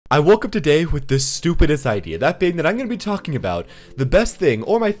I woke up today with the stupidest idea, that being that I'm going to be talking about the best thing,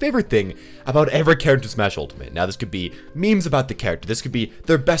 or my favorite thing, about every character in Smash Ultimate. Now this could be memes about the character, this could be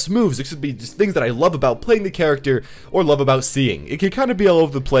their best moves, this could be just things that I love about playing the character, or love about seeing. It can kind of be all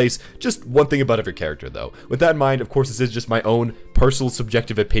over the place, just one thing about every character though. With that in mind, of course this is just my own personal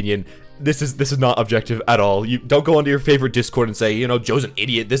subjective opinion. This is not objective at all. You don't go onto your favorite Discord and say, you know, Joe's an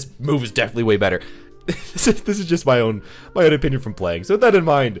idiot, this move is definitely way better. This is just my own opinion from playing. So with that in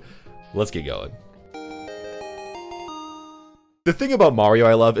mind, let's get going. The thing about Mario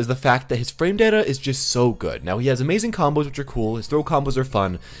I love is the fact that his frame data is just so good. Now he has amazing combos which are cool, his throw combos are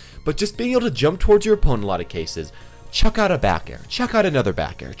fun, but just being able to jump towards your opponent in a lot of cases, chuck out a back air, chuck out another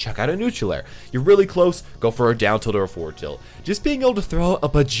back air, chuck out a neutral air. You're really close, go for a down tilt or a forward tilt. Just being able to throw a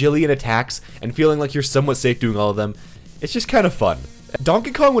bajillion attacks and feeling like you're somewhat safe doing all of them, it's just kind of fun.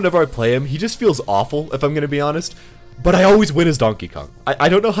 Donkey Kong, whenever I play him, he just feels awful, if I'm going to be honest. But I always win as Donkey Kong. I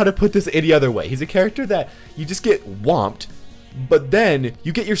don't know how to put this any other way. He's a character that you just get whomped, but then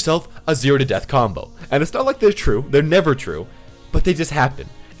you get yourself a 0 to death combo. And it's not like they're true, they're never true, but they just happen.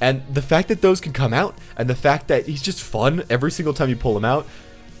 And the fact that those can come out, and the fact that he's just fun every single time you pull him out,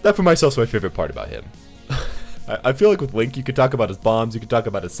 that for myself is my favorite part about him. I feel like with Link, you could talk about his bombs, you could talk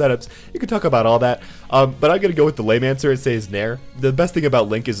about his setups, you could talk about all that, but I'm going to go with the lame answer and say his Nair. The best thing about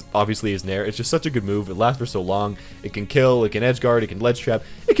Link is obviously his Nair. It's just such a good move, it lasts for so long, it can kill, it can edge guard, it can ledge trap,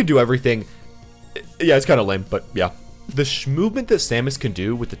 it can do everything. Yeah, it's kind of lame, but yeah. The movement that Samus can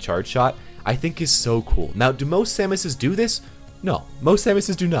do with the charge shot, I think is so cool. Now, do most Samuses do this? No, most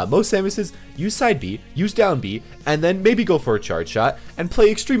Samuses do not. Most Samuses use side B, use down B, and then maybe go for a charge shot, and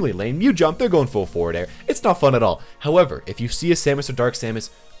play extremely lame. You jump, they're going full forward air. It's not fun at all. However, if you see a Samus or Dark Samus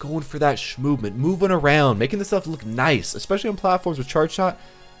going for that movement, moving around, making the stuff look nice, especially on platforms with charge shot,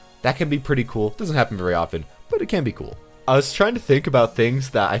 that can be pretty cool. Doesn't happen very often, but it can be cool. I was trying to think about things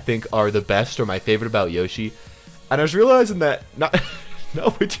that I think are the best or my favorite about Yoshi, and I was realizing that not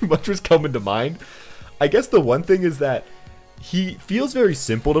way too much was coming to mind. I guess the one thing is that he feels very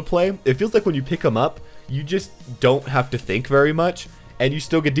simple to play. It feels like when you pick him up, you just don't have to think very much, and you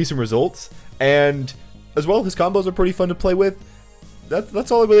still get decent results. And as well, his combos are pretty fun to play with.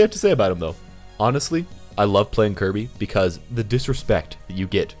 That's all I really have to say about him, though. Honestly, I love playing Kirby because the disrespect that you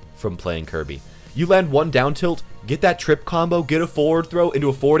get from playing Kirby. You land one down tilt, get that trip combo, get a forward throw into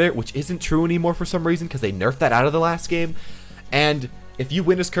a forward air, which isn't true anymore for some reason because they nerfed that out of the last game. And if you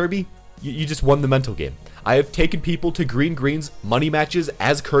win as Kirby, you just won the mental game. I have taken people to Greens money matches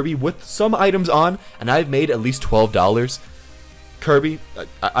as Kirby with some items on, and I've made at least $12. Kirby,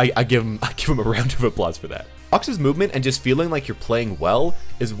 I give him a round of applause for that. Fox's movement and just feeling like you're playing well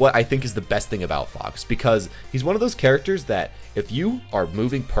is what I think is the best thing about Fox, because he's one of those characters that if you are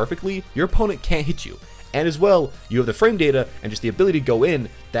moving perfectly, your opponent can't hit you. And as well, you have the frame data and just the ability to go in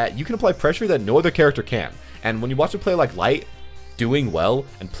that you can apply pressure that no other character can. And when you watch a player like Light doing well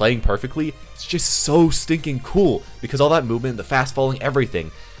and playing perfectly, it's just so stinking cool because all that movement, the fast falling, everything.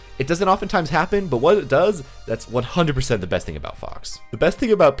 It doesn't oftentimes happen, but what it does, that's 100% the best thing about Fox. The best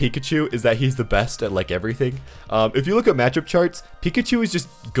thing about Pikachu is that he's the best at like everything. If you look at matchup charts, Pikachu is just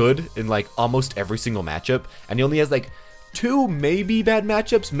good in like almost every single matchup, and he only has like 2 maybe bad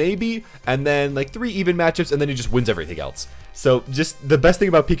matchups, maybe, and then like 3 even matchups, and then he just wins everything else. So just the best thing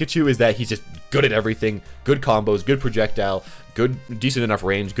about Pikachu is that he's just good at everything, good combos, good projectile, good, decent enough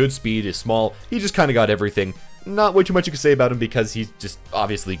range, good speed, is small. He just kind of got everything. Not way too much you can say about him because he's just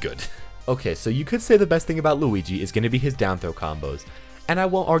obviously good. Okay, so you could say the best thing about Luigi is going to be his down throw combos, and I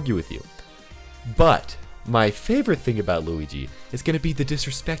won't argue with you. But my favorite thing about Luigi is going to be the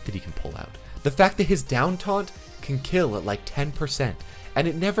disrespect that he can pull out. The fact that his down taunt can kill at like 10%, and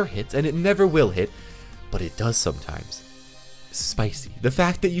it never hits, and it never will hit, but it does sometimes. Spicy. The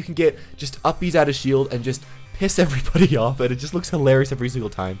fact that you can get just upbeats out of shield and just piss everybody off, and it just looks hilarious every single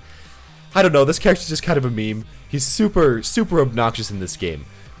time. I don't know, this character's just kind of a meme. He's super obnoxious in this game,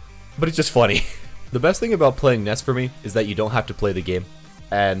 but it's just funny. The best thing about playing Ness for me is that you don't have to play the game,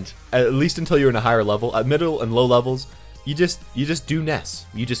 and at least until you're in a higher level, at middle and low levels, you just do Ness.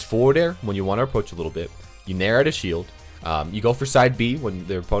 You just forward air when you want to approach a little bit, you nair at a shield, you go for side B when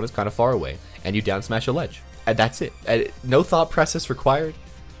the opponent's kind of far away, and you down smash a ledge. And that's it. No thought process required.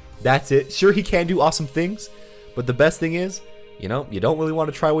 That's it. Sure, he can do awesome things, but the best thing is, you know, you don't really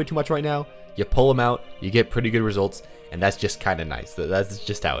want to try way too much right now. You pull him out, you get pretty good results, and that's just kind of nice. That's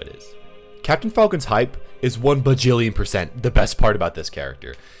just how it is. Captain Falcon's hype is 1 bajillion% the best part about this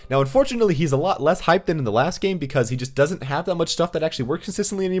character. Now, unfortunately, he's a lot less hyped than in the last game because he just doesn't have that much stuff that actually works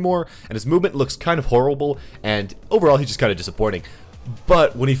consistently anymore, and his movement looks kind of horrible, and overall, he's just kind of disappointing.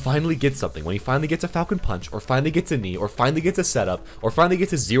 But when he finally gets something, when he finally gets a Falcon Punch, or finally gets a knee, or finally gets a setup, or finally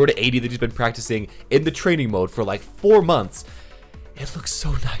gets a 0 to 80 that he's been practicing in the training mode for like 4 months, it looks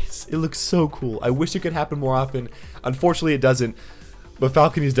so nice. It looks so cool. I wish it could happen more often. Unfortunately, it doesn't. But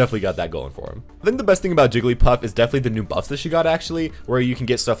Falcony's definitely got that going for him. I think the best thing about Jigglypuff is definitely the new buffs that she got, actually, where you can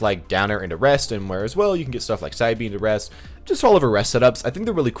get stuff like down air into rest, and where as well you can get stuff like side B into rest. Just all of her rest setups. I think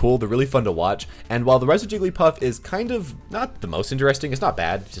they're really cool. They're really fun to watch. And while the rest of Jigglypuff is kind of not the most interesting, it's not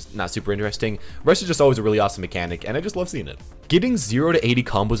bad, it's just not super interesting. Rest is just always a really awesome mechanic, and I just love seeing it. Getting 0 to 80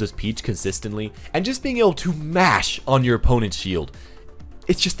 combos as Peach consistently, and just being able to mash on your opponent's shield.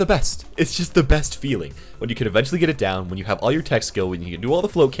 It's just the best. It's just the best feeling when you can eventually get it down, when you have all your tech skill, when you can do all the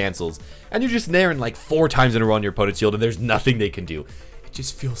float cancels, and you're just nairing like 4 times in a row on your opponent's shield, and there's nothing they can do. It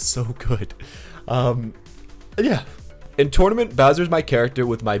just feels so good. Yeah. In tournament, Bowser's my character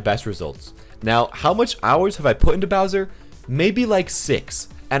with my best results. Now, how much hours have I put into Bowser? Maybe like 6,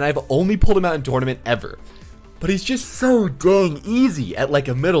 and I've only pulled him out in tournament ever. But he's just so dang easy at like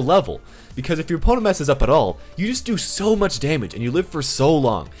a middle level. Because if your opponent messes up at all, you just do so much damage and you live for so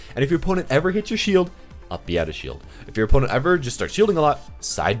long. And if your opponent ever hits your shield, up B out of shield. If your opponent ever just starts shielding a lot,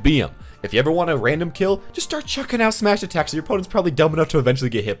 side B him. If you ever want a random kill, just start chucking out smash attacks so your opponent's probably dumb enough to eventually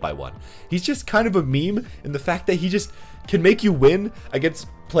get hit by one. He's just kind of a meme in the fact that he just can make you win against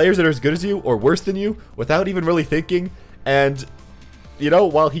players that are as good as you or worse than you without even really thinking. And, you know,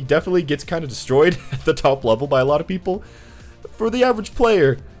 while he definitely gets kind of destroyed at the top level by a lot of people, for the average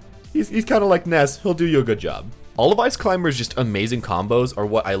player, he's kind of like Ness. He'll do you a good job. All of Ice Climber's just amazing combos are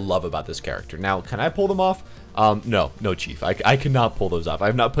what I love about this character. Now, can I pull them off? No, Chief. I cannot pull those off. I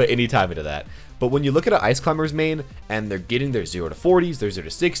have not put any time into that. But when you look at an Ice Climber's main, and they're getting their 0 to 40s, their 0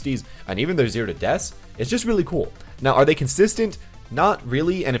 to 60s, and even their 0 to deaths, it's just really cool. Now, are they consistent? Not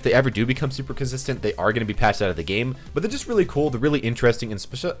really, and if they ever do become super consistent, they are going to be patched out of the game, but they're just really cool, they're really interesting, and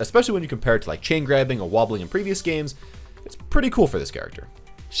especially when you compare it to like chain grabbing or wobbling in previous games, it's pretty cool for this character.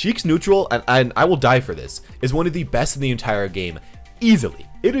 Sheik's neutral, and I will die for this, is one of the best in the entire game, easily.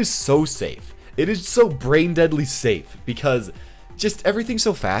 It is so safe. It is so brain deadly safe, because just everything's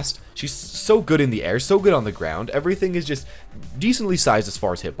so fast. She's so good in the air, so good on the ground. Everything is just decently sized as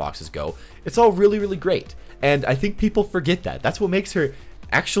far as hitboxes go. It's all really, really great. And I think people forget that. That's what makes her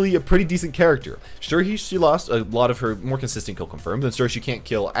actually a pretty decent character. Sure, she lost a lot of her more consistent kill confirms, and sure, she can't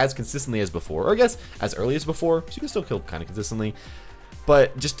kill as consistently as before, or I guess as early as before. She can still kill kind of consistently.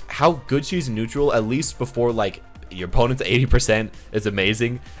 But just how good she's in neutral, at least before like your opponent's 80%, is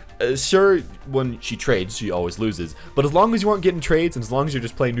amazing. Sure, when she trades, she always loses. But as long as you aren't getting trades, and as long as you're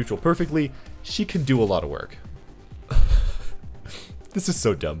just playing neutral perfectly, she can do a lot of work. This is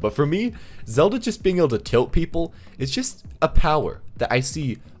so dumb, but for me, Zelda just being able to tilt people is just a power that I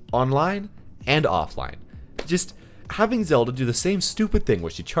see online and offline. Just having Zelda do the same stupid thing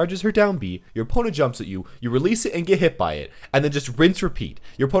where she charges her down B, your opponent jumps at you, you release it and get hit by it, and then just rinse repeat.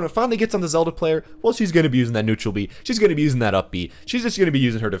 Your opponent finally gets on the Zelda player, well, she's going to be using that neutral B, she's going to be using that up B, she's just going to be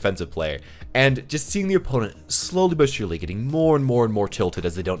using her defensive player. And just seeing the opponent slowly but surely getting more and more and more tilted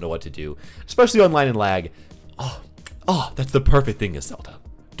as they don't know what to do, especially online in lag. Oh, that's the perfect thing as Zelda.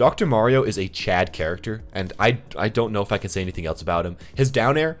 Dr. Mario is a Chad character, and I don't know if I can say anything else about him. His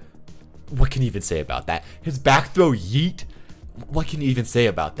down air, what can you even say about that? His back throw yeet, what can you even say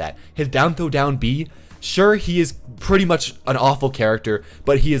about that? His down throw down B, sure, he is pretty much an awful character,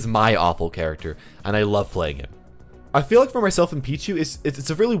 but he is my awful character, and I love playing him. I feel like for myself and Pichu, it's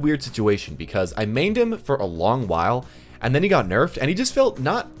a really weird situation because I mained him for a long while, and then he got nerfed, and he just felt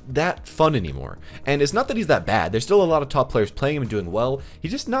not that fun anymore. And it's not that he's that bad. There's still a lot of top players playing him and doing well. He's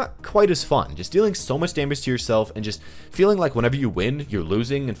just not quite as fun. Just dealing so much damage to yourself and just feeling like whenever you win, you're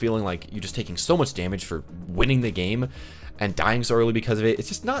losing, and feeling like you're just taking so much damage for winning the game and dying so early because of it. It's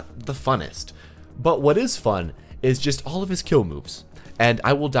just not the funnest. But what is fun is just all of his kill moves. And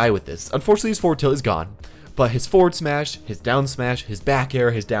I will die with this. Unfortunately, his forward tilt is gone. But his forward smash, his down smash, his back air,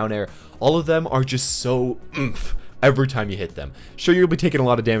 his down air, all of them are just so oomph every time you hit them. Sure, you'll be taking a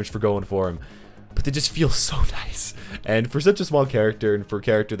lot of damage for going for him, but they just feel so nice. And for such a small character, and for a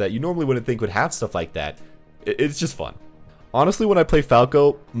character that you normally wouldn't think would have stuff like that, it's just fun. Honestly, when I play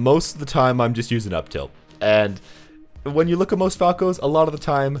Falco, most of the time I'm just using up tilt. And when you look at most Falcos, a lot of the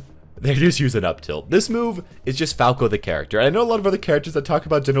time, they're just using up tilt. This move is just Falco the character. I know a lot of other characters that talk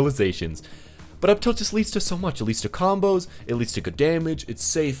about generalizations, but up tilt just leads to so much. It leads to combos, it leads to good damage, it's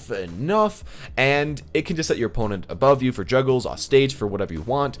safe enough, and it can just set your opponent above you for juggles, off stage, for whatever you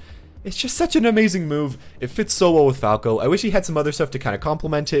want. It's just such an amazing move. It fits so well with Falco. I wish he had some other stuff to kind of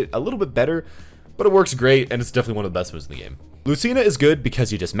complement it a little bit better, but it works great, and it's definitely one of the best moves in the game. Lucina is good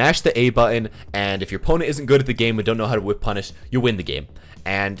because you just mash the A button, and if your opponent isn't good at the game and don't know how to whip punish, you win the game.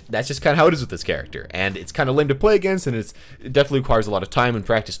 And that's just kind of how it is with this character. And it's kind of lame to play against, and it definitely requires a lot of time and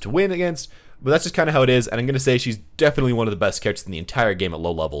practice to win against. But that's just kind of how it is, and I'm going to say she's definitely one of the best characters in the entire game at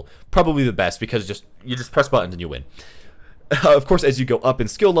low level. Probably the best, because you just press buttons and you win. Of course, as you go up in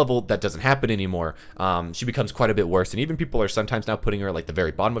skill level, that doesn't happen anymore. She becomes quite a bit worse, and even people are sometimes now putting her at like the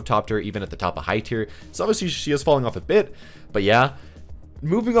very bottom of top tier, even at the top of high tier. So obviously she is falling off a bit, but yeah.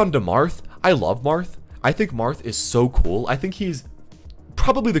 Moving on to Marth, I love Marth. I think Marth is so cool. I think he's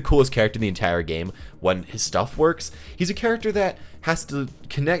probably the coolest character in the entire game when his stuff works. He's a character that has to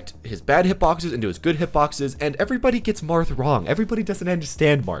connect his bad hitboxes into his good hitboxes, and everybody gets Marth wrong. Everybody doesn't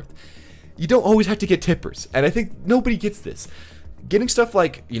understand Marth. You don't always have to get tippers, and I think nobody gets this. Getting stuff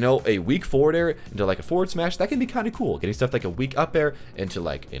like, you know, a weak forward air into like a forward smash, that can be kind of cool. Getting stuff like a weak up air into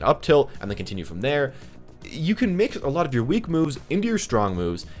like an up tilt and then continue from there. You can mix a lot of your weak moves into your strong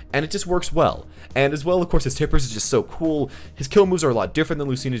moves, and it just works well. And as well, of course, his tippers is just so cool. His kill moves are a lot different than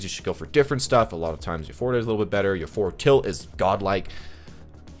Lucina's. You should go for different stuff. A lot of times your forward is a little bit better. Your forward tilt is godlike.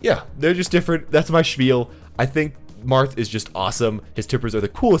 Yeah, they're just different. That's my spiel. I think Marth is just awesome. His tippers are the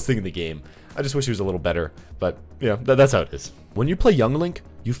coolest thing in the game. I just wish he was a little better, but yeah, that's how it is. When you play Young Link,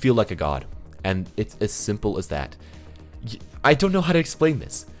 you feel like a god, and it's as simple as that. I don't know how to explain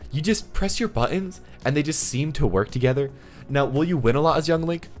this. You just press your buttons, and they just seem to work together. Now, will you win a lot as Young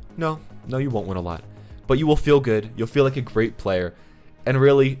Link? No, you won't win a lot. But you will feel good, you'll feel like a great player, and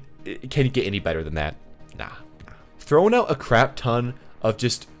really, can you get any better than that? Nah. Throwing out a crap ton of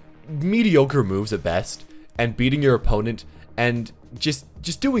just mediocre moves at best, and beating your opponent, and just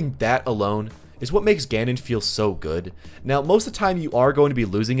doing that alone is what makes Ganon feel so good. Now, most of the time you are going to be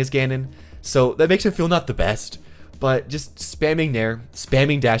losing as Ganon, so that makes him feel not the best. But just spamming Nair,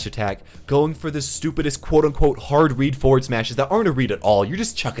 spamming dash attack, going for the stupidest quote-unquote hard read forward smashes that aren't a read at all. You're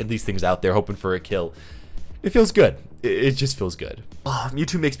just chucking these things out there hoping for a kill. It feels good. It just feels good. Oh,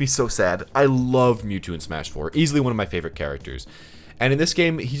 Mewtwo makes me so sad. I love Mewtwo in Smash 4. Easily one of my favorite characters. And in this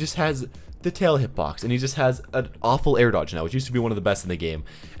game, he just has the tail hitbox, and he just has an awful air dodge now, which used to be one of the best in the game.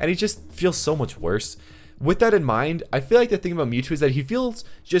 And he just feels so much worse. With that in mind, I feel like the thing about Mewtwo is that he feels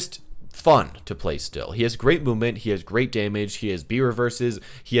just fun to play still. He has great movement, he has great damage, he has B reverses,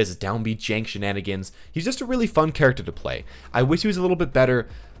 he has his down B jank shenanigans. He's just a really fun character to play. I wish he was a little bit better,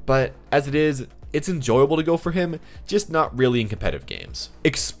 but as it is, it's enjoyable to go for him, just not really in competitive games.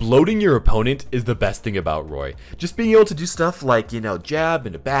 Exploding your opponent is the best thing about Roy. Just being able to do stuff like, you know, jab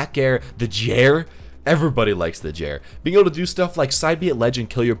into back air, the Jair. Everybody likes the Jair. Being able to do stuff like side B at ledge and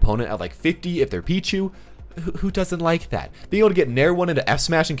kill your opponent at like 50 if they're Pichu. Who doesn't like that? Being able to get Nair 1 into F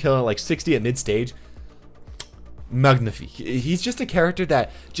smash and kill at like 60 at mid stage. Magnifique. He's just a character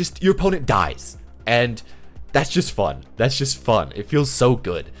that just your opponent dies. And that's just fun. That's just fun. It feels so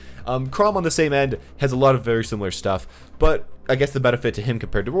good. Chrom on the same end has a lot of very similar stuff, but I guess the benefit to him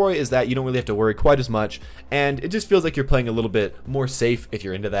compared to Roy is that you don't really have to worry quite as much, and it just feels like you're playing a little bit more safe if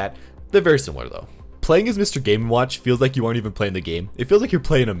you're into that. They're very similar though. Playing as Mr. Game & Watch feels like you aren't even playing the game. It feels like you're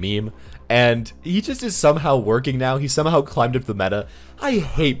playing a meme, and he just is somehow working now. He somehow climbed up the meta. I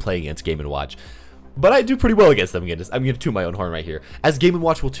hate playing against Game & Watch, but I do pretty well against them. I'm going to toot my own horn right here, as Game &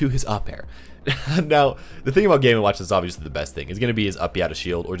 Watch will too his up air. Now, the thing about Game & Watch is obviously the best thing. It's going to be his up B out of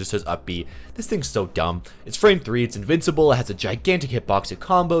shield, or just his up B. This thing's so dumb. It's frame 3, it's invincible, it has a gigantic hitbox, it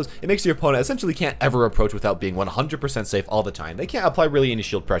combos, it makes your opponent essentially can't ever approach without being 100% safe all the time. They can't apply really any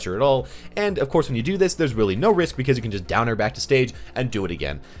shield pressure at all, and of course when you do this, there's really no risk because you can just down air back to stage and do it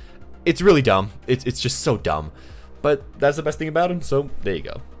again. It's really dumb. It's just so dumb. But that's the best thing about him, so there you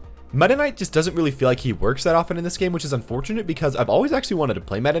go. Meta Knight just doesn't really feel like he works that often in this game, which is unfortunate because I've always actually wanted to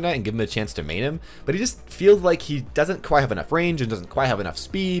play Meta Knight and give him a chance to main him, but he just feels like he doesn't quite have enough range and doesn't quite have enough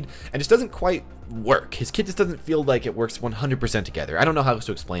speed and just doesn't quite work. His kit just doesn't feel like it works 100% together. I don't know how else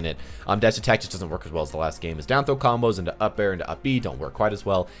to explain it. Dash attack just doesn't work as well as the last game. His down throw combos into up air into up B don't work quite as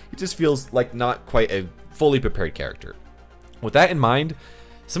well. It just feels like not quite a fully prepared character. With that in mind,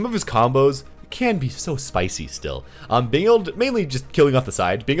 some of his combos can be so spicy still. Being able to, mainly just killing off the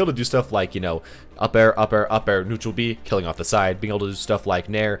side, being able to do stuff like, you know, up air, neutral B, killing off the side, being able to do stuff like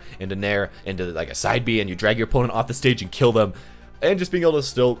Nair into like a side B, and you drag your opponent off the stage and kill them, and just being able to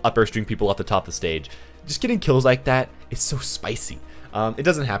still up air string people off the top of the stage. Just getting kills like that is so spicy. It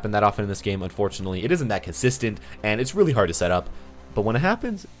doesn't happen that often in this game, unfortunately. It isn't that consistent, and it's really hard to set up. But when it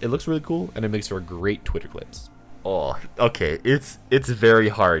happens, it looks really cool, and it makes for great Twitter clips. Oh, okay, it's very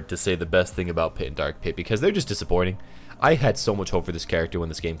hard to say the best thing about Pit and Dark Pit because they're just disappointing. I had so much hope for this character when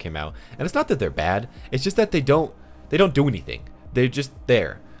this game came out, and it's not that they're bad, it's just that they don't do anything. They're just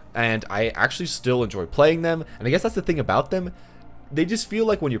there. and I actually still enjoy playing them, and I guess that's the thing about them. They just feel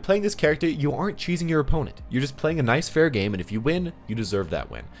like when you're playing this character, you aren't cheesing your opponent. You're just playing a nice, fair game, and if you win, you deserve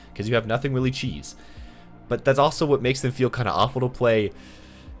that win, because you have nothing really cheese. But that's also what makes them feel kind of awful to play.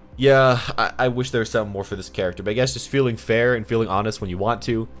 Yeah, I wish there was something more for this character, but I guess just feeling fair and feeling honest when you want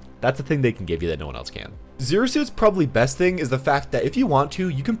to, that's the thing they can give you that no one else can. Zero Suit's probably best thing is the fact that if you want to,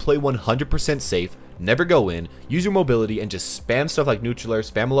 you can play 100% safe, never go in, use your mobility, and just spam stuff like neutral air,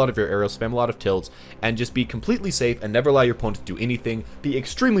 spam a lot of your aerials, spam a lot of tilts, and just be completely safe and never allow your opponent to do anything, be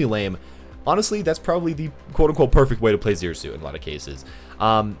extremely lame. Honestly, that's probably the quote-unquote perfect way to play Zero Suit in a lot of cases.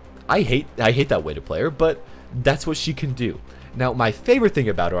 I hate that way to play her, but that's what she can do. Now, my favorite thing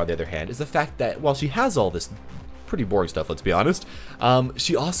about her, on the other hand, is the fact that while she has all this pretty boring stuff, let's be honest,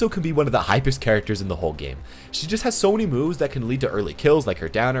 she also can be one of the hypest characters in the whole game. She just has so many moves that can lead to early kills, like her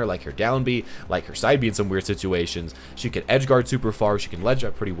downer, like her down B, like her side B in some weird situations. She can edge guard super far, she can ledge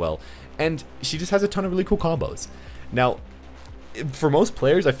up pretty well, and she just has a ton of really cool combos. Now, for most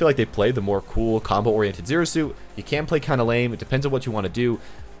players, I feel like they play the more cool combo-oriented Zero Suit. You can play kind of lame, it depends on what you want to do,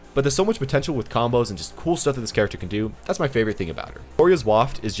 but there's so much potential with combos and just cool stuff that this character can do. That's my favorite thing about her. Wario's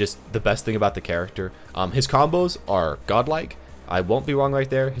Waft is just the best thing about the character. His combos are godlike. I won't be wrong right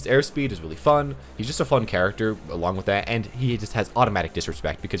there. His airspeed is really fun. He's just a fun character along with that, and he just has automatic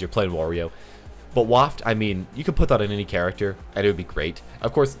disrespect because you're playing Wario. But Waft, I mean, you could put that in any character, and it would be great.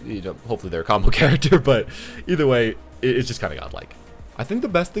 Of course, you know, hopefully they're a combo character, but either way, it's just kind of godlike. I think the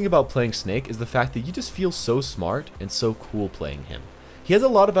best thing about playing Snake is the fact that you just feel so smart and so cool playing him. He has a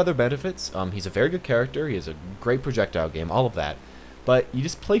lot of other benefits. He's a very good character. He has a great projectile game, all of that. But you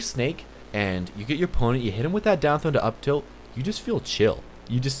just play Snake, and you get your opponent, you hit him with that down throw to up tilt, you just feel chill.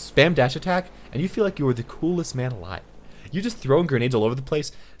 You just spam dash attack, and you feel like you are the coolest man alive. You just throwing grenades all over the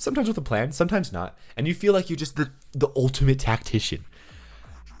place, sometimes with a plan, sometimes not, and you feel like you're just the ultimate tactician.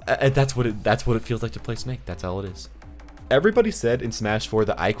 And that's what it feels like to play Snake. That's all it is. Everybody said in Smash 4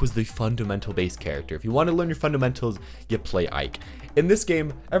 that Ike was the fundamental based character. If you want to learn your fundamentals, you play Ike. In this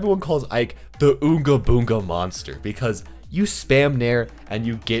game, everyone calls Ike the Oonga Boonga monster because you spam Nair and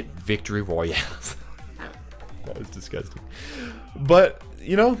you get victory royales. That was disgusting. But,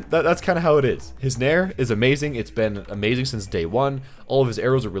 you know, that's kind of how it is. His Nair is amazing. It's been amazing since day one. All of his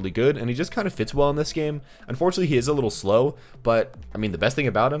arrows are really good, and he just kind of fits well in this game. Unfortunately, he is a little slow, but, I mean, the best thing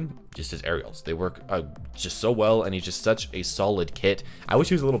about him, just his aerials. They work just so well, and he's just such a solid kit. I wish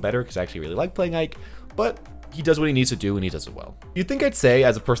he was a little better, because I actually really like playing Ike, but he does what he needs to do, and he does it well. You'd think I'd say,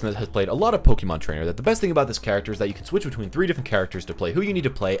 as a person that has played a lot of Pokemon Trainer, that the best thing about this character is that you can switch between 3 different characters to play who you need to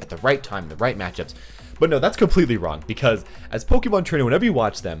play at the right time, the right matchups. But no, that's completely wrong, because as Pokemon Trainer, whenever you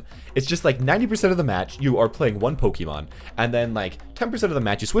watch them, it's just like 90% of the match, you are playing one Pokemon, and then like 10% of the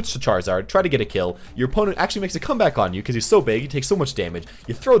match, you switch to Charizard, try to get a kill, your opponent actually makes a comeback on you because he's so big, he takes so much damage,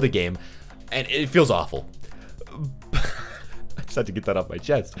 you throw the game, and it feels awful. I just had to get that off my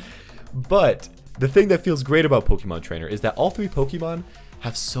chest. But the thing that feels great about Pokemon Trainer is that all 3 Pokemon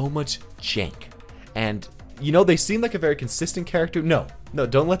have so much jank. And, you know, they seem like a very consistent character. No,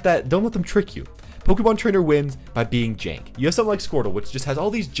 don't let them trick you. Pokemon Trainer wins by being jank. You have something like Squirtle, which just has all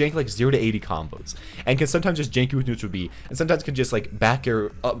these jank like 0 to 80 combos, and can sometimes just jank you with neutral B, and sometimes can just like back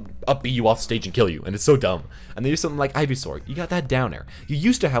or up B you off stage and kill you, and it's so dumb. And then you have something like Ivysaur, you got that down air. You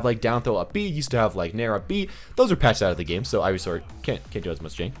used to have like down throw up B, you used to have like Nair up B. Those are patched out of the game, so Ivysaur can't do as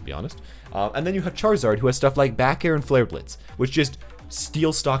much jank, to be honest. And then you have Charizard, who has stuff like back air and Flare Blitz, which just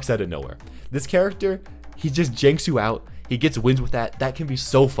steal stocks out of nowhere. This character, he just janks you out. He gets wins with that. That can be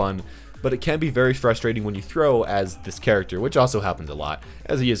so fun. But it can be very frustrating when you throw as this character, which also happens a lot,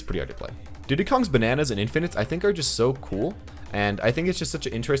 as he is pretty hard to play. Diddy Kong's bananas and infinites, I think, are just so cool, and I think it's just such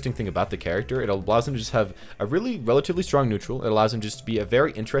an interesting thing about the character. It allows him to just have a really relatively strong neutral. It allows him just to be a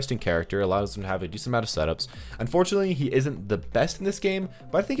very interesting character. It allows him to have a decent amount of setups. Unfortunately, he isn't the best in this game,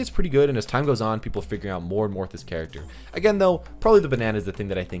 but I think it's pretty good, and as time goes on, people are figuring out more and more with this character. Again, though, probably the banana is the thing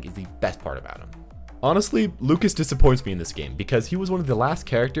that I think is the best part about him. Honestly, Lucas disappoints me in this game because he was one of the last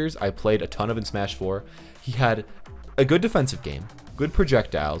characters I played a ton of in Smash 4. He had a good defensive game, good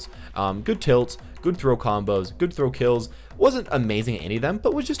projectiles, good tilts, good throw combos, good throw kills. Wasn't amazing at any of them,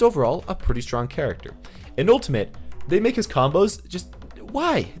 but was just overall a pretty strong character. In Ultimate, they make his combos just...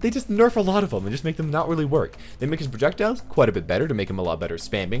 why? They just nerf a lot of them and just make them not really work. They make his projectiles quite a bit better to make him a lot better at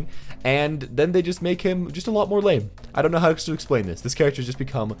spamming, and then they just make him just a lot more lame. I don't know how to explain this. This character has just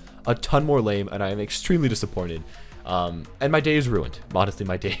become a ton more lame, and I am extremely disappointed. And my day is ruined. Honestly,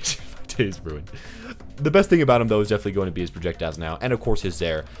 my day is ruined. The best thing about him, though, is definitely going to be his projectiles now, and of course his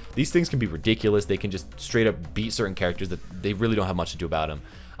Zair. These things can be ridiculous. They can just straight up beat certain characters that they really don't have much to do about him.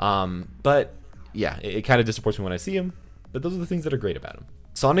 But yeah, it kind of disappoints me when I see him. But those are the things that are great about him.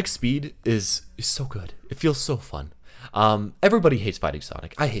 Sonic's speed is so good. It feels so fun. Everybody hates fighting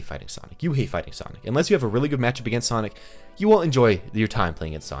Sonic. I hate fighting Sonic. You hate fighting Sonic. Unless you have a really good matchup against Sonic, you won't enjoy your time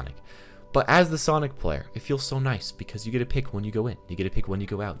playing against Sonic. But as the Sonic player, it feels so nice because you get to pick when you go in. You get to pick when you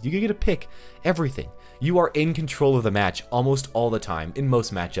go out. You get to pick everything. You are in control of the match almost all the time in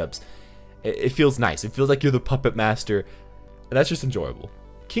most matchups. It feels nice. It feels like you're the puppet master. And that's just enjoyable.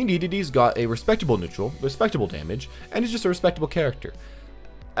 King Dedede's got a respectable neutral, respectable damage, and is just a respectable character.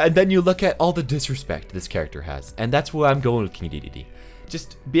 And then you look at all the disrespect this character has, and that's where I'm going with King Dedede.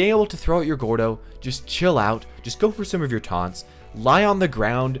 Just being able to throw out your Gordo, just chill out, just go for some of your taunts, lie on the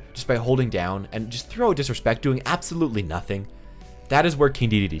ground just by holding down, and just throw out disrespect doing absolutely nothing. That is where King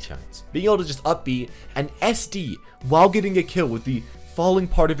Dedede shines. Being able to just up B and SD while getting a kill with the falling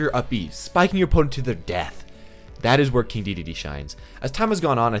part of your up B, spiking your opponent to their death. That is where King Dedede shines. As time has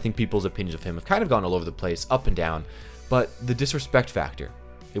gone on, I think people's opinions of him have kind of gone all over the place, up and down, but the disrespect factor,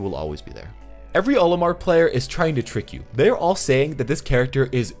 it will always be there. Every Olimar player is trying to trick you. They're all saying that this character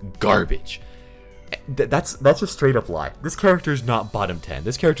is garbage. That's a straight up lie. This character is not bottom 10.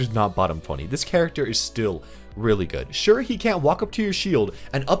 This character is not bottom 20. This character is still really good. Sure, he can't walk up to your shield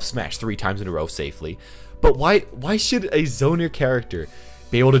and up smash 3 times in a row safely, but why should a zoner character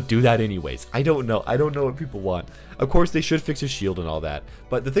be able to do that anyways? I don't know. I don't know what people want. Of course, they should fix his shield and all that,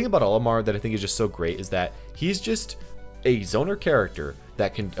 but the thing about Olimar that I think is just so great is that he's just a zoner character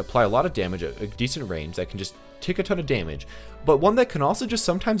that can apply a lot of damage at a decent range, that can just take a ton of damage, but one that can also just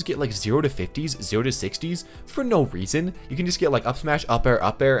sometimes get like 0 to 50s, 0 to 60s for no reason. You can just get like up smash, up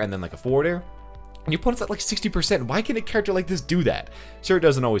air, and then like a forward air, and your opponent's at like 60%. Why can a character like this do that? Sure, it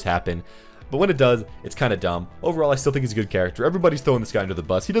doesn't always happen, but when it does, it's kind of dumb. Overall, I still think he's a good character. Everybody's throwing this guy under the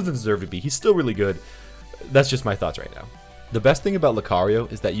bus. He doesn't deserve to be. He's still really good. That's just my thoughts right now. The best thing about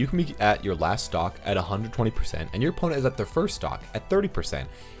Lucario is that you can be at your last stock at 120% and your opponent is at their first stock at 30%,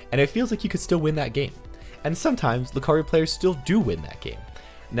 and it feels like you could still win that game. And sometimes Lucario players still do win that game.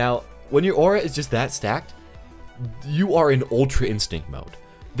 Now, when your aura is just that stacked, you are in Ultra Instinct mode.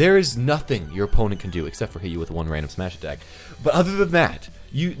 There is nothing your opponent can do except for hit you with one random smash attack. But other than that,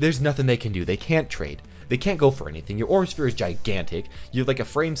 there's nothing they can do. They can't trade. They can't go for anything. Your aura sphere is gigantic. You have like a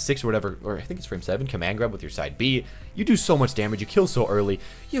frame 6 or whatever, or I think it's frame 7, command grab with your side B. You do so much damage. You kill so early.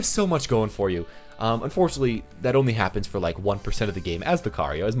 You have so much going for you. Unfortunately, that only happens for like 1% of the game as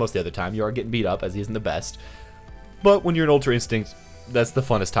Lucario, as most of the other time you are getting beat up as he isn't the best. But when you're in Ultra Instinct, that's the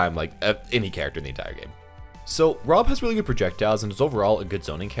funnest time like any character in the entire game. So Rob has really good projectiles and is overall a good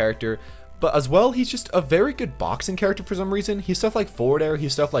zoning character, but as well, he's just a very good boxing character for some reason. He's stuff like forward air,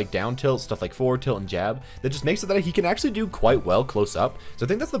 he's stuff like down tilt, stuff like forward tilt and jab, that just makes it that he can actually do quite well close up. So I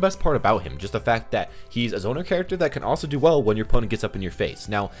think that's the best part about him, just the fact that he's a zoner character that can also do well when your opponent gets up in your face.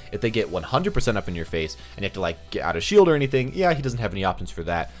 Now, if they get 100% up in your face and you have to like get out of shield or anything, yeah, he doesn't have any options for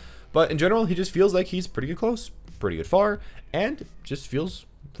that. But in general, he just feels like he's pretty good close, pretty good far, and just feels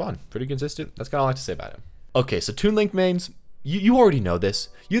fun, pretty consistent. That's kind of all I have to say about him. Okay, so Toon Link mains, you already know this.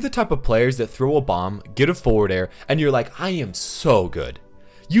 You're the type of players that throw a bomb, get a forward air, and you're like, I am so good.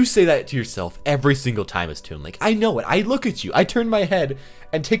 You say that to yourself every single time as Toon Link. I know it. I look at you. I turn my head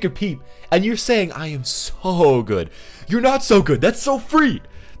and take a peep, and you're saying, I am so good. You're not so good. That's so free.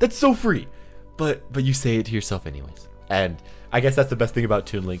 That's so free. But you say it to yourself anyways. And I guess that's the best thing about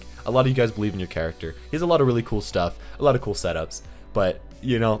Toon Link. A lot of you guys believe in your character. He has a lot of really cool stuff, a lot of cool setups, but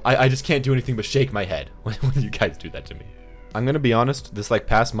you know, I just can't do anything but shake my head when you guys do that to me. I'm gonna be honest, this like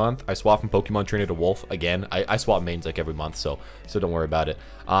past month, I swapped from Pokemon Trainer to Wolf again. I swap mains like every month, so don't worry about it.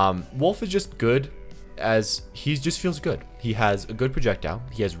 Wolf is just good as he just feels good. He has a good projectile.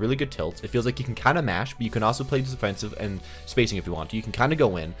 He has really good tilts. It feels like you can kind of mash, but you can also play defensive and spacing if you want to. You can kind of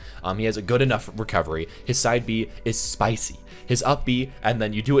go in. He has a good enough recovery. His side B is spicy. His up B, and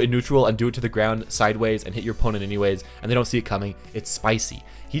then you do it in neutral and do it to the ground sideways and hit your opponent anyways, and they don't see it coming. It's spicy.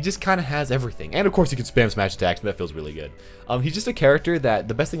 He just kind of has everything. And of course, he can spam smash attacks, and that feels really good. He's just a character that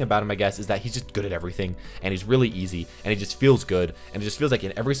the best thing about him, I guess, is that he's just good at everything, and he's really easy, and he just feels good, and it just feels like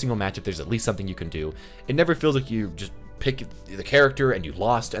in every single matchup, there's at least something you can do. It never feels like you just pick the character and you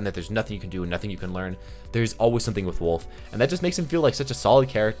lost and that there's nothing you can do and nothing you can learn. There's always something with Wolf, and that just makes him feel like such a solid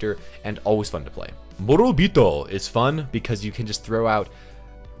character and always fun to play. Morobito is fun because you can just throw out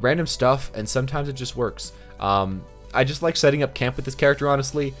random stuff and sometimes it just works. I just like setting up camp with this character,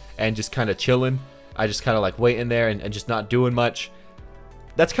 honestly, and just kind of chilling. I just kind of like waiting there and just not doing much.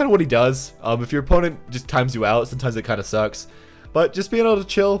 That's kind of what he does. If your opponent just times you out, sometimes it kind of sucks. But just being able to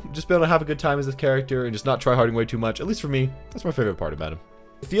chill, just being able to have a good time as this character, and just not try harding way too much, at least for me, that's my favorite part about him.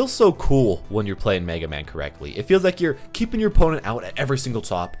 It feels so cool when you're playing Mega Man correctly. It feels like you're keeping your opponent out at every single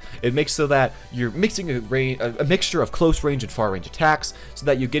top. It makes so that you're mixing a mixture of close range and far range attacks, so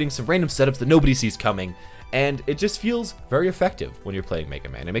that you're getting some random setups that nobody sees coming. And it just feels very effective when you're playing Mega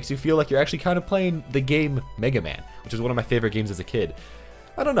Man. It makes you feel like you're actually kind of playing the game Mega Man, which is one of my favorite games as a kid.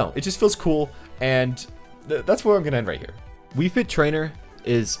 I don't know, it just feels cool, and that's where I'm going to end right here. Wii Fit Trainer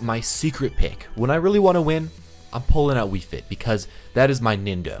is my secret pick. When I really want to win, I'm pulling out Wii Fit, because that is my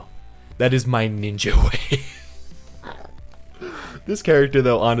Nindo. That is my ninja way. This character,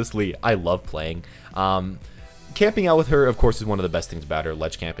 though, honestly, I love playing. Camping out with her, of course, is one of the best things about her,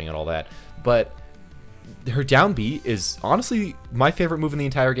 ledge camping and all that, but her down B is honestly my favorite move in the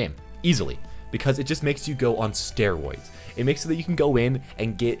entire game, easily, because it just makes you go on steroids. It makes it so that you can go in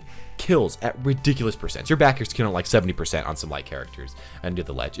and get kills at ridiculous percents. Your back air's killing like 70% on some light characters and do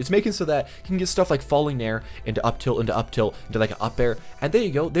the ledge. It's making so that you can get stuff like falling air into up tilt, into like an up air, and there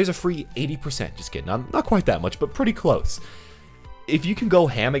you go, there's a free 80%. Just kidding, not quite that much, but pretty close. If you can go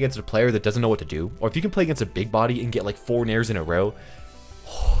ham against a player that doesn't know what to do, or if you can play against a big body and get like 4 nairs in a row,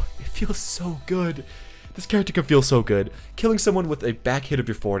 oh, it feels so good. This character can feel so good. Killing someone with a back hit of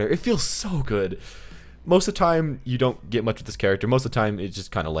your forward air, it feels so good. Most of the time, you don't get much with this character. Most of the time, it's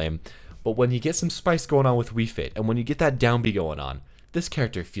just kind of lame. But when you get some spice going on with Wii Fit, and when you get that down B going on, this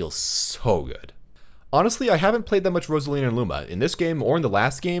character feels so good. Honestly, I haven't played that much Rosalina and Luma in this game or in the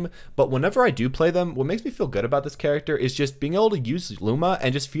last game, but whenever I do play them, what makes me feel good about this character is just being able to use Luma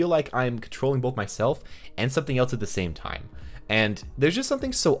and just feel like I'm controlling both myself and something else at the same time. And there's just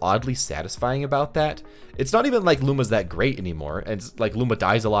something so oddly satisfying about that. It's not even like Luma's that great anymore, and it's like Luma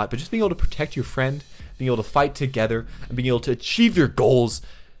dies a lot, but just being able to protect your friend, being able to fight together, and being able to achieve your goals,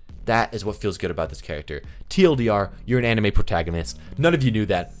 that is what feels good about this character. TLDR, you're an anime protagonist. None of you knew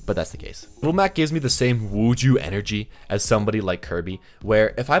that, but that's the case. Little Mac gives me the same wooju energy as somebody like Kirby,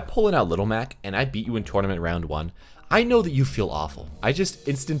 where if I pull in out Little Mac and I beat you in tournament round 1, I know that you feel awful. I just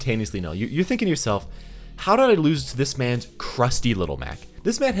instantaneously know. You're thinking to yourself, how did I lose to this man's crusty Little Mac?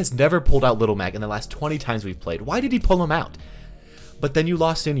 This man has never pulled out Little Mac in the last 20 times we've played. Why did he pull him out? But then you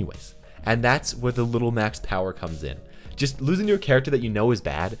lost anyways. And that's where the Little Mac's power comes in. Just losing to a character that you know is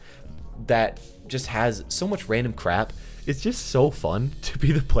bad, that just has so much random crap. It's just so fun to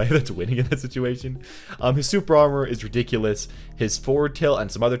be the player that's winning in that situation. His super armor is ridiculous. His forward tilt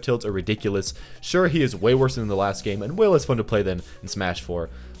and some other tilts are ridiculous. Sure, he is way worse than the last game and way less fun to play than in Smash 4.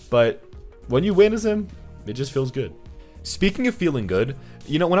 But when you win as him, it just feels good. Speaking of feeling good,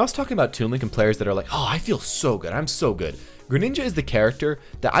 you know, when I was talking about Toon Link and players that are like, oh, I feel so good, I'm so good. Greninja is the character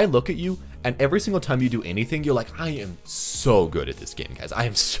that I look at you, and every single time you do anything, you're like, I am so good at this game, guys. I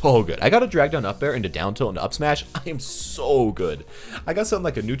am so good. I got a drag down up air into down tilt into up smash. I am so good. I got something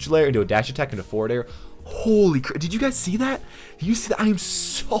like a neutral air into a dash attack into forward air. Holy crap. Did you guys see that? Did you see that? I am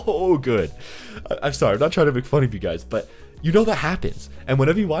so good. I'm sorry. I'm not trying to make fun of you guys, but you know that happens. And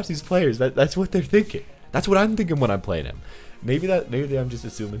whenever you watch these players, that's what they're thinking. That's what I'm thinking when I'm playing him. Maybe I'm just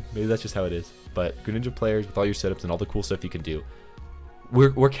assuming. Maybe that's just how it is. But Greninja players, with all your setups and all the cool stuff you can do,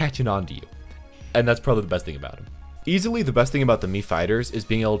 we're catching on to you. And that's probably the best thing about him. Easily the best thing about the Mii fighters is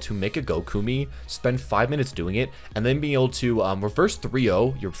being able to make a Goku Mii, spend 5 minutes doing it, and then being able to reverse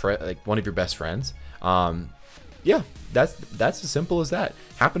 3-0 like one of your best friends. Yeah, that's as simple as that.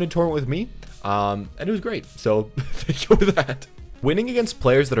 Happened in tournament with me, and it was great. So thank you for that. Winning against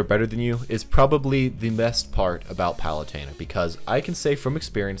players that are better than you is probably the best part about Palutena, because I can say from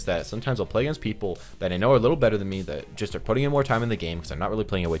experience that sometimes I'll play against people that I know are a little better than me, that just are putting in more time in the game because I'm not really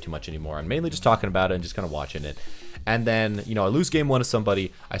playing it way too much anymore. I'm mainly just talking about it and just kind of watching it. And then, you know, I lose game 1 to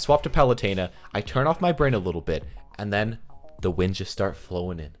somebody, I swap to Palutena, I turn off my brain a little bit, and then the wins just start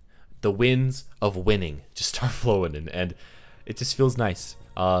flowing in. The wins of winning just start flowing in, and it just feels nice.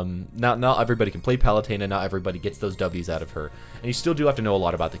 Not everybody can play Palutena, not everybody gets those W's out of her, and you still do have to know a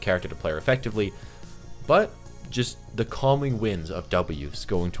lot about the character to play her effectively, but just the calming winds of W's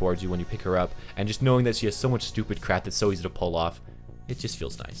going towards you when you pick her up, and just knowing that she has so much stupid crap that's so easy to pull off, it just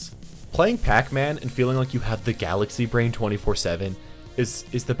feels nice. Playing Pac-Man and feeling like you have the galaxy brain 24/7 is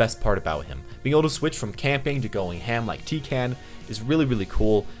the best part about him. Being able to switch from camping to going ham like T-Can is really, really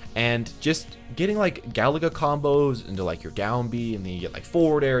cool. And just getting like Galaga combos into like your down B, and then you get like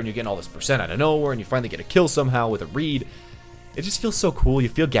forward air, and you're getting all this percent out of nowhere, and you finally get a kill somehow with a read. It just feels so cool. You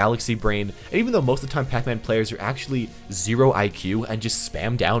feel galaxy brain. And even though most of the time Pac-Man players are actually 0 IQ and just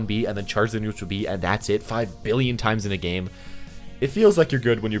spam down B and then charge the neutral B, and that's it 5 billion times in a game, it feels like you're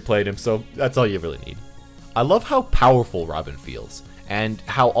good when you're playing him, so that's all you really need. I love how powerful Robin feels, and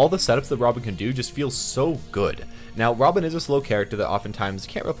how all the setups that Robin can do just feel so good. Now, Robin is a slow character that oftentimes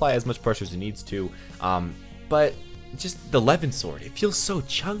can't apply as much pressure as he needs to, but just the Levin sword, it feels so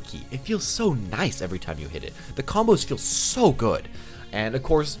chunky. It feels so nice every time you hit it. The combos feel so good. And of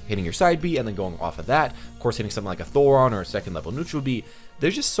course, hitting your side B and then going off of that, of course, hitting something like a Thoron or a second level neutral B,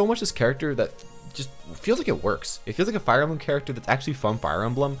 there's just so much this character that just feels like it works. It feels like a Fire Emblem character that's actually from Fire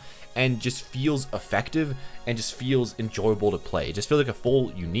Emblem and just feels effective and just feels enjoyable to play. It just feels like a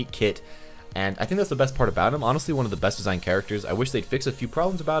full, unique kit. And I think that's the best part about him. Honestly, one of the best designed characters. I wish they'd fix a few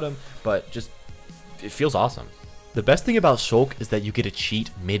problems about him, but just, it feels awesome. The best thing about JoeK is that you get to cheat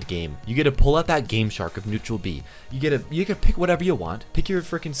mid-game. You get to pull out that Game Shark of neutral B. You can pick whatever you want, pick your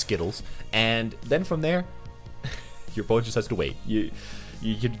freaking Skittles, and then from there, your opponent just has to wait. You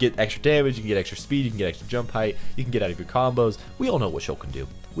can get extra damage, you can get extra speed, you can get extra jump height, you can get out of your combos. We all know what JoeK can do.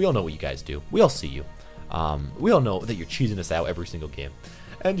 We all know what you guys do. We all see you. We all know that you're cheesing us out every single game.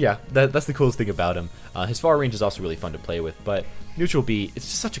 And yeah, that's the coolest thing about him. His far range is also really fun to play with, but neutral B, it's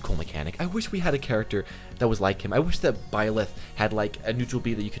just such a cool mechanic. I wish we had a character that was like him. I wish that Byleth had like a neutral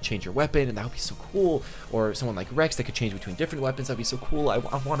B that you could change your weapon, and that would be so cool. Or someone like Rex that could change between different weapons, that would be so cool. I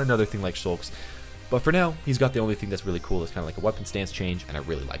want another thing like JoeK's. But for now, he's got the only thing that's really cool. It's kind of like a weapon stance change, and I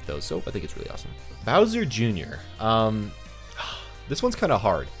really like those, so I think it's really awesome. Bowser Jr. This one's kind of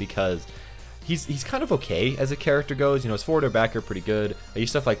hard because he's kind of okay as a character goes. You know, his forward or back are pretty good. I use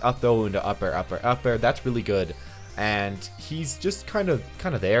stuff like up throw into up air, up air, up air. That's really good. And he's just kind of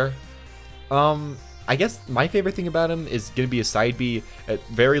there. I guess my favorite thing about him is going to be his side B. At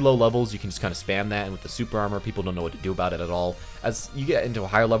very low levels, you can just kind of spam that, and with the super armor, people don't know what to do about it at all. As you get into a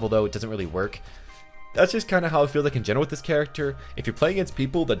higher level, though, it doesn't really work. That's just kind of how I feel like in general with this character. If you're playing against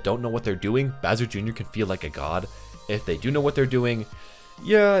people that don't know what they're doing, Bowser Jr. can feel like a god. If they do know what they're doing,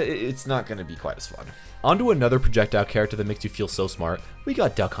 yeah, it's not going to be quite as fun. On to another projectile character that makes you feel so smart. We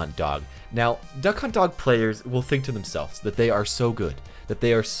got Duck Hunt Dog. Now, Duck Hunt Dog players will think to themselves that they are so good, that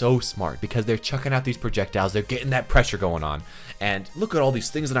they are so smart, because they're chucking out these projectiles, they're getting that pressure going on, and look at all these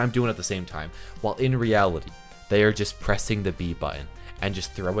things that I'm doing at the same time, while in reality, they are just pressing the B button and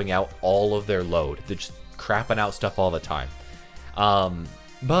just throwing out all of their load. They're just crapping out stuff all the time.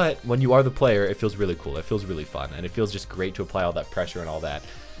 But when you are the player, it feels really cool. It feels really fun, and it feels just great to apply all that pressure and all that.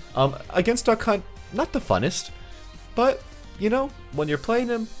 Against Duck Hunt, not the funnest, but, you know, when you're playing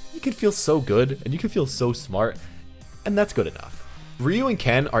him, you can feel so good, and you can feel so smart, and that's good enough. Ryu and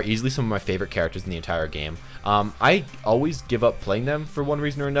Ken are easily some of my favorite characters in the entire game. I always give up playing them for one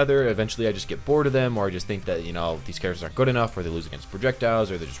reason or another. Eventually I just get bored of them, or I just think that, you know, these characters aren't good enough, or they lose against projectiles,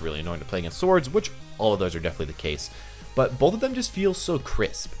 or they're just really annoying to play against swords, which all of those are definitely the case. But both of them just feel so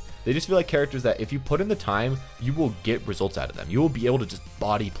crisp. They just feel like characters that if you put in the time, you will get results out of them. You will be able to just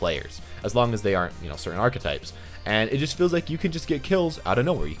body players, as long as they aren't, you know, certain archetypes. And it just feels like you can just get kills out of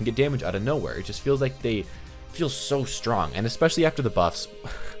nowhere. You can get damage out of nowhere. It just feels like they feel so strong, and especially after the buffs.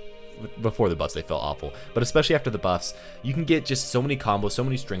 Before the buffs, they felt awful, but especially after the buffs, you can get just so many combos, so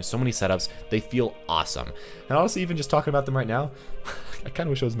many strings, so many setups. They feel awesome. And honestly, even just talking about them right now, I kind of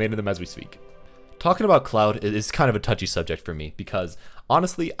wish I was making them as we speak. Talking about Cloud is kind of a touchy subject for me, because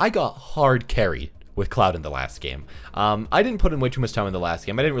honestly, I got hard carried with Cloud in the last game. I didn't put in way too much time in the last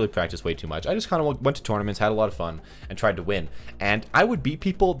game. I didn't really practice way too much. I just kind of went to tournaments, had a lot of fun, and tried to win. And I would beat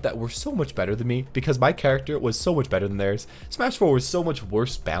people that were so much better than me, because my character was so much better than theirs. Smash 4 was so much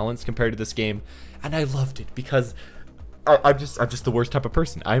worse balanced compared to this game, and I loved it, because I'm just the worst type of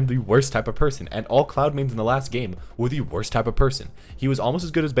person. I'm the worst type of person, and all Cloud mains in the last game were the worst type of person. He was almost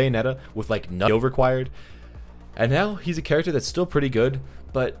as good as Bayonetta, with like no required. And now he's a character that's still pretty good,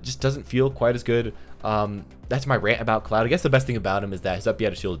 but just doesn't feel quite as good. That's my rant about Cloud. I guess the best thing about him is that his up B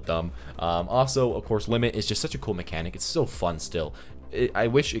out of shield is dumb. Also, of course, Limit is just such a cool mechanic. It's so fun still. I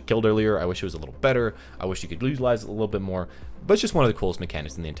wish it killed earlier. I wish it was a little better. I wish you could utilize it a little bit more. But it's just one of the coolest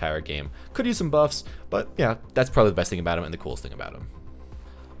mechanics in the entire game. Could use some buffs, but yeah, that's probably the best thing about him and the coolest thing about him.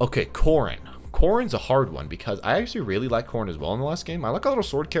 Okay, Corrin. Corrin's a hard one, because I actually really like Corrin as well in the last game. I like all little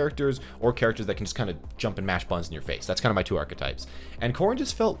sword characters, or characters that can just kind of jump and mash buttons in your face. That's kind of my two archetypes. And Corrin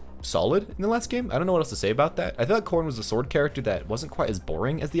just felt solid in the last game. I don't know what else to say about that. I feel like Corrin was a sword character that wasn't quite as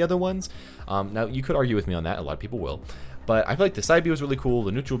boring as the other ones. Now, you could argue with me on that. A lot of people will. But I feel like the side B was really cool,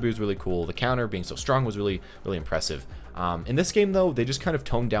 the neutral B was really cool, the counter being so strong was really, really impressive. In this game, though, they just kind of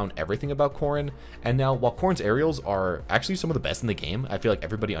toned down everything about Corrin, and now, while Corrin's aerials are actually some of the best in the game, I feel like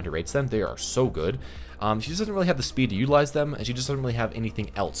everybody underrates them. They are so good. She just doesn't really have the speed to utilize them, and she just doesn't really have anything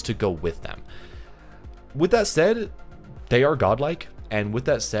else to go with them. With that said, they are godlike. And with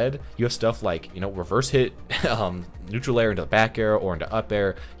that said, you have stuff like, you know, reverse hit, neutral air into back air or into up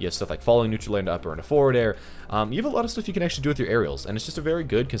air. You have stuff like falling neutral air into up air into forward air. You have a lot of stuff you can actually do with your aerials, and it's just a very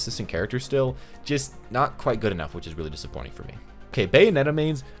good, consistent character still, just not quite good enough, which is really disappointing for me. Okay, Bayonetta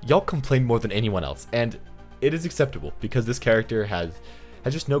mains, y'all complain more than anyone else, and it is acceptable because this character has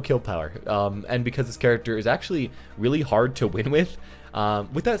just no kill power, and because this character is actually really hard to win with.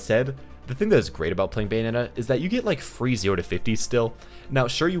 With that said, the thing that is great about playing Bayonetta is that you get like free 0 to 50s still. Now,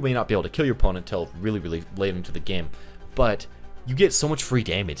 sure, you may not be able to kill your opponent until really late into the game, but you get so much free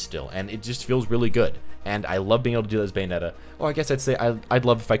damage still, and it just feels really good. And I love being able to do that as Bayonetta. Or I guess I'd say I'd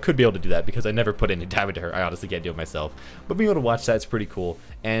love if I could be able to do that, because I never put any time into her. I honestly can't do it myself. But being able to watch that is pretty cool.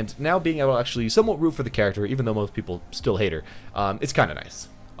 And now being able to actually somewhat root for the character, even though most people still hate her, it's kind of nice.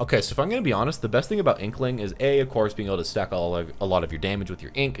 Okay, so if I'm going to be honest, the best thing about Inkling is A, of course, being able to stack a lot of your damage with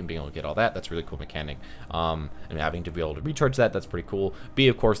your ink and being able to get all that. That's a really cool mechanic. And having to be able to recharge that, that's pretty cool. B,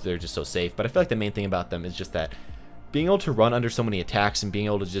 of course, they're just so safe. But I feel like the main thing about them is just that being able to run under so many attacks and being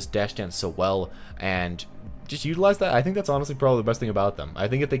able to just dash dance so well and just utilize that, I think that's honestly probably the best thing about them. I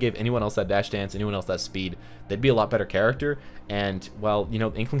think if they gave anyone else that dash dance, anyone else that speed, they'd be a lot better character. And while, you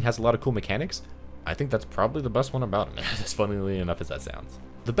know, Inkling has a lot of cool mechanics, I think that's probably the best one about him, as funnily enough as that sounds.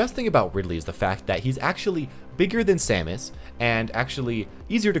 The best thing about Ridley is the fact that he's actually bigger than Samus, and actually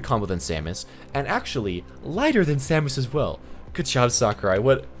easier to combo than Samus, and actually lighter than Samus as well. Good job, Sakurai.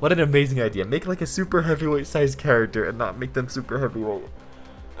 What an amazing idea. Make like a super heavyweight sized character and not make them super heavyweight.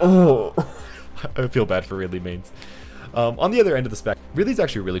 Oh, I feel bad for Ridley mains. On the other end of the spectrum, Ridley's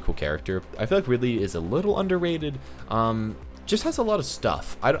actually a really cool character. I feel like Ridley is a little underrated. Just has a lot of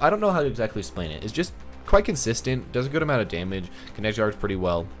stuff. I don't know how to exactly explain it. It's just quite consistent, does a good amount of damage, can edge guard pretty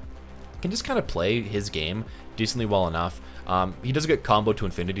well, can just kind of play his game decently well enough. He does get combo to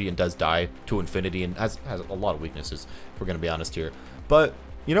infinity and does die to infinity and has a lot of weaknesses, if we're going to be honest here. But,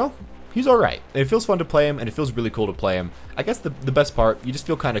 you know, he's alright. It feels fun to play him, and it feels really cool to play him. I guess the best part, you just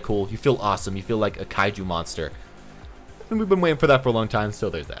feel kind of cool, you feel awesome, you feel like a kaiju monster. And we've been waiting for that for a long time, so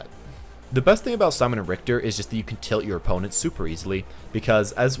there's that. The best thing about Simon and Richter is just that you can tilt your opponents super easily,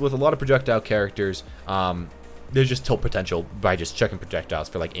 because as with a lot of projectile characters, there's just tilt potential by just checking projectiles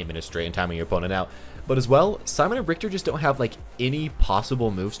for like 8 minutes straight and timing your opponent out. But as well, Simon and Richter just don't have like any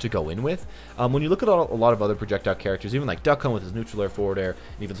possible moves to go in with. When you look at a lot of other projectile characters, even like Duck Hunt with his neutral air, forward air,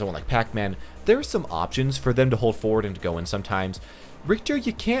 and even someone like Pac-Man, there are some options for them to hold forward and to go in sometimes. Richter,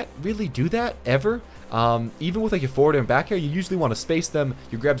 you can't really do that ever. Even with like your forward and back air, you usually want to space them.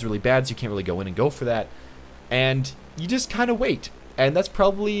 Your grab's really bad, so you can't really go in and go for that. And you just kind of wait. And that's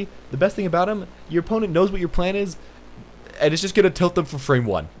probably the best thing about him. Your opponent knows what your plan is, and it's just going to tilt them for frame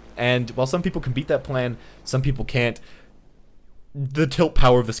 1. And while some people can beat that plan, some people can't. The tilt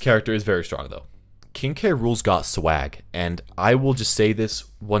power of this character is very strong, though. King K. Rool's got swag, and I will just say this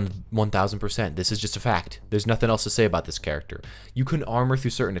 1000%. This is just a fact. There's nothing else to say about this character. You can armor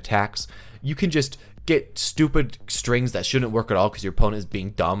through certain attacks. You can just get stupid strings that shouldn't work at all because your opponent is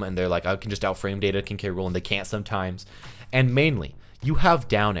being dumb and they're like, I can just outframe data King K. Rool, and they can't sometimes. And mainly, you have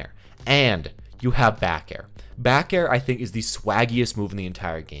down air and you have back air. Back air, I think, is the swaggiest move in the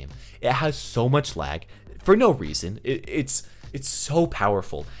entire game. It has so much lag for no reason. It's so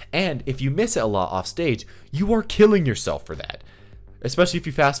powerful, and if you miss it a lot off stage, you are killing yourself for that, especially if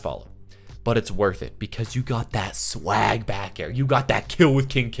you fast follow. But it's worth it because you got that swag back air. You got that kill with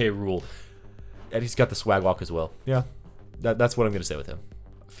King K. Rool, and he's got the swag walk as well. Yeah, that's what I'm gonna say with him.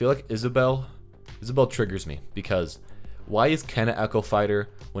 I feel like Isabelle triggers me because why is Ken an Echo Fighter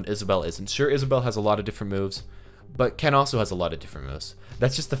when Isabelle isn't? Sure, Isabelle has a lot of different moves, but Ken also has a lot of different moves.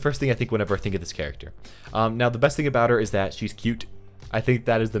 That's just the first thing I think whenever I think of this character. Now, the best thing about her is that she's cute. I think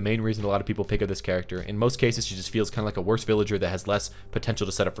that is the main reason a lot of people pick up this character. In most cases, she just feels kind of like a worse villager that has less potential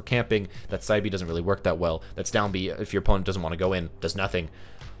to set up for camping. That side B doesn't really work that well. That's down B, if your opponent doesn't want to go in, does nothing.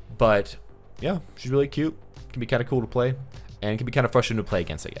 But, yeah, she's really cute. Can be kind of cool to play, and can be kind of frustrating to play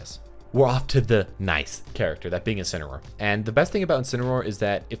against, I guess. We're off to the nice character, that being Incineroar. And the best thing about Incineroar is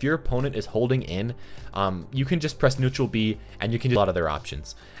that if your opponent is holding in, you can just press neutral B and you can do a lot of their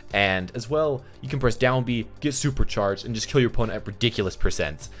options. And as well, you can press down B, get supercharged, and just kill your opponent at ridiculous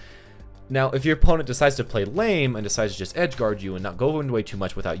percents. Now, if your opponent decides to play lame and decides to just edge guard you and not go in way too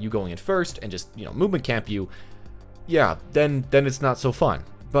much without you going in first and just, you know, movement camp you, yeah, then it's not so fun.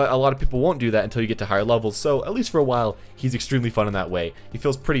 But a lot of people won't do that until you get to higher levels, so at least for a while, he's extremely fun in that way. He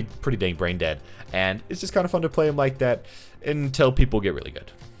feels pretty dang brain dead, and it's just kind of fun to play him like that until people get really good.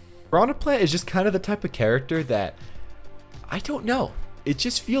 Piranha Plant is just kind of the type of character that, I don't know, it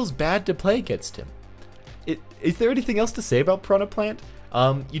just feels bad to play against him. Is there anything else to say about Piranha Plant?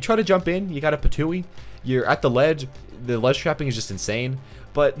 You try to jump in, you got a Patooey, You're at the ledge trapping is just insane,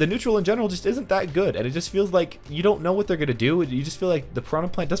 but the neutral in general just isn't that good, and it just feels like you don't know what they're gonna do. You just feel like the Piranha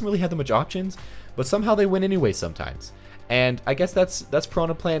Plant doesn't really have that much options, but somehow they win anyway sometimes. And I guess that's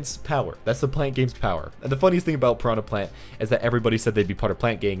Piranha Plant's power. That's the Plant Game's power. And the funniest thing about Piranha Plant is that everybody said they'd be part of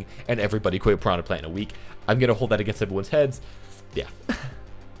Plant Gang, and everybody quit Piranha Plant in a week. I'm gonna hold that against everyone's heads. Yeah.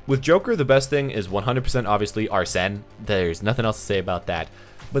 With Joker, the best thing is 100% obviously Arsene. There's nothing else to say about that.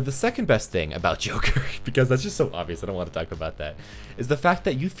 But the second best thing about Joker, because that's just so obvious, I don't want to talk about that, is the fact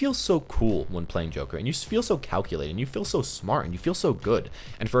that you feel so cool when playing Joker, and you feel so calculated, and you feel so smart, and you feel so good.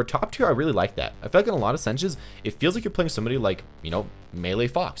 And for a top tier, I really like that. I feel like in a lot of senses, it feels like you're playing somebody like, you know, Melee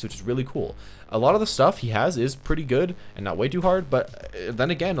Fox, which is really cool. A lot of the stuff he has is pretty good and not way too hard, but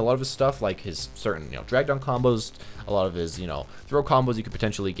then again, a lot of his stuff, like his certain, you know, drag down combos, a lot of his, you know, throw combos you could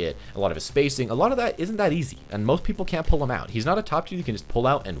potentially get, a lot of his spacing, a lot of that isn't that easy, and most people can't pull him out. He's not a top tier you can just pull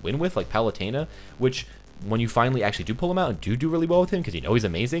out and win with, like Palutena, which when you finally actually do pull him out and do really well with him because you know he's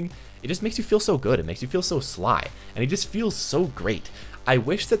amazing, it just makes you feel so good. It makes you feel so sly, and he just feels so great. I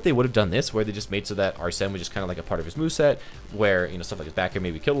wish that they would have done this, where they just made so that Arsene was just kind of like a part of his moveset, where, you know, stuff like his back air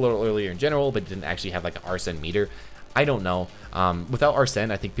maybe killed a little earlier in general, but didn't actually have like an Arsene meter. I don't know. Without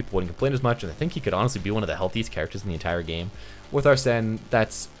Arsene, I think people wouldn't complain as much, and I think he could honestly be one of the healthiest characters in the entire game. With Arsene,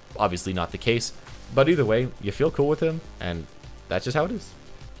 that's obviously not the case, but either way, you feel cool with him, and that's just how it is.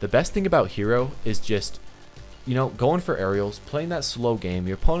 The best thing about Hero is just, you know, going for aerials, playing that slow game.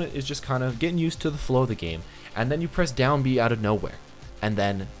 Your opponent is just kind of getting used to the flow of the game, and then you press down B out of nowhere, and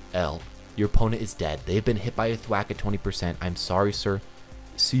then L. Your opponent is dead. They've been hit by a thwack at 20%. I'm sorry, sir.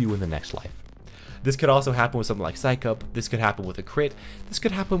 See you in the next life. This could also happen with something like Psych Up. This could happen with a crit. This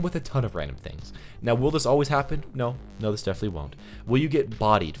could happen with a ton of random things. Now, will this always happen? No, this definitely won't. Will you get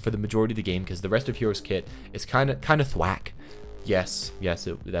bodied for the majority of the game because the rest of Hero's kit is kind of thwack? Yes,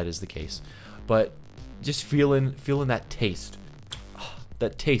 that is the case. But just feeling that taste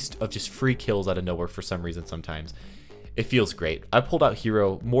of just free kills out of nowhere for some reason sometimes. It feels great. I pulled out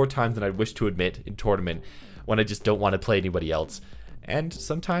Hero more times than I wish to admit in tournament when I just don't want to play anybody else. And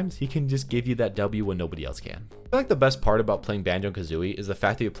sometimes he can just give you that W when nobody else can. I feel like the best part about playing Banjo and Kazooie is the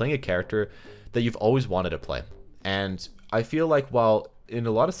fact that you're playing a character that you've always wanted to play. And I feel like while in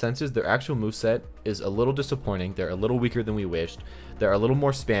a lot of senses their actual moveset is a little disappointing, they're a little weaker than we wished, they're a little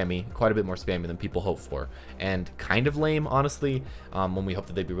more spammy, quite a bit more spammy than people hope for, and kind of lame, honestly, when we hope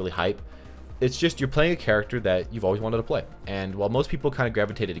that they'd be really hype. It's just you're playing a character that you've always wanted to play. And while most people kind of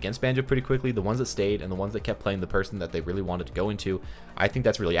gravitated against Banjo pretty quickly, the ones that stayed and the ones that kept playing the person that they really wanted to go into, I think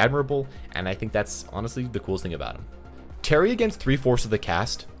that's really admirable, and I think that's honestly the coolest thing about him. Terry against 3/4 of the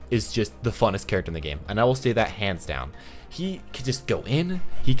cast is just the funnest character in the game, and I will say that hands down. He can just go in,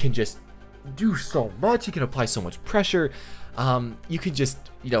 he can just do so much, he can apply so much pressure, you can just,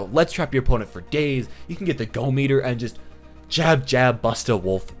 you know, let's trap your opponent for days, you can get the go meter and just jab, jab, bust a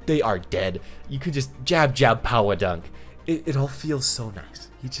wolf. They are dead. You could just jab, jab, power dunk. It all feels so nice.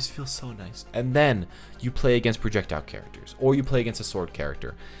 He just feels so nice. And then you play against projectile characters, or you play against a sword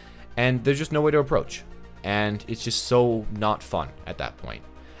character, and there's just no way to approach. And it's just so not fun at that point.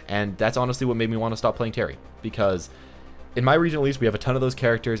 And that's honestly what made me want to stop playing Terry, because in my region at least we have a ton of those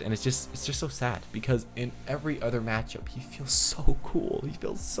characters, and it's just so sad because in every other matchup he feels so cool. He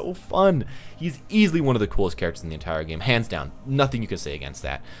feels so fun. He's easily one of the coolest characters in the entire game, hands down. Nothing you can say against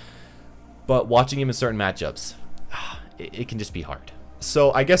that. But watching him in certain matchups, it can just be hard.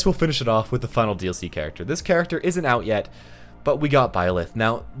 So I guess we'll finish it off with the final DLC character. This character isn't out yet, but we got Byleth.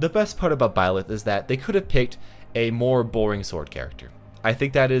 Now, the best part about Byleth is that they could have picked a more boring sword character. I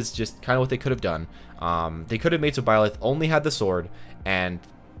think that is just kind of what they could have done. They could have made so Byleth only had the sword, and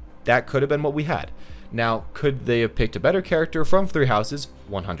that could have been what we had. Now, could they have picked a better character from Three Houses?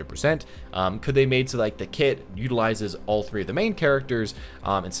 100%. Could they made so like the kit utilizes all three of the main characters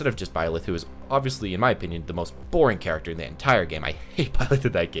instead of just Byleth, who is obviously, in my opinion, the most boring character in the entire game. I hate Byleth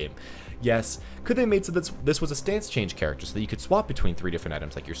in that game. Yes. Could they made so that this was a stance change character so that you could swap between 3 different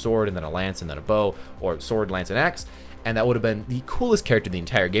items, like your sword and then a lance and then a bow, or sword, lance, and axe, and that would have been the coolest character in the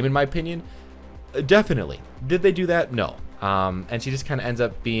entire game, in my opinion. Definitely. Did they do that? No. And she just kind of ends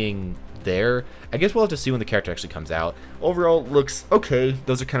up being there. I guess we'll have to see when the character actually comes out. Overall, looks okay.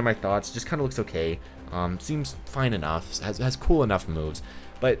 Those are kind of my thoughts. Just kind of looks okay. Seems fine enough. Has cool enough moves.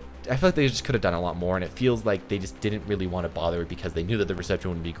 But I feel like they just could have done a lot more, and it feels like they just didn't really want to bother because they knew that the reception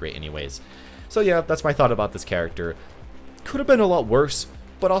wouldn't be great anyways. So yeah, that's my thought about this character. Could have been a lot worse,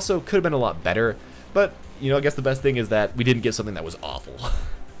 but also could have been a lot better. But, you know, I guess the best thing is that we didn't get something that was awful.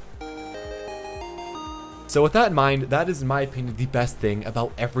 So with that in mind, that is in my opinion the best thing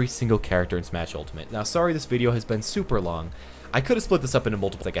about every single character in Smash Ultimate. Now sorry this video has been super long. I could have split this up into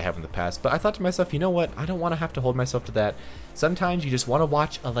multiples like I have in the past, but I thought to myself, you know what? I don't want to have to hold myself to that. Sometimes you just want to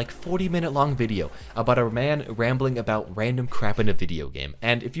watch a like 40-minute long video about a man rambling about random crap in a video game.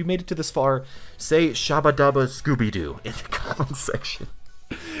 And if you made it to this far, say Shabba Dabba Scooby-Doo in the comment section.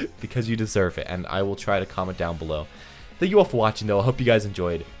 Because you deserve it, and I will try to comment down below. Thank you all for watching, though. I hope you guys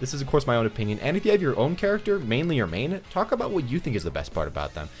enjoyed. This is, of course, my own opinion, and if you have your own character, mainly your main, talk about what you think is the best part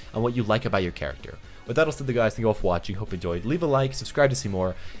about them, and what you like about your character. With that all said, guys, thank you all for watching. Hope you enjoyed. Leave a like, subscribe to see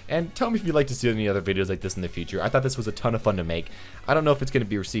more, and tell me if you'd like to see any other videos like this in the future. I thought this was a ton of fun to make. I don't know if it's going to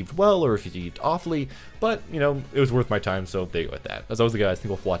be received well or if it's received awfully, but, you know, it was worth my time, so there you go with that. As always, guys, thank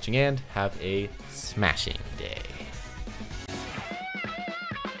you all for watching, and have a smashing day.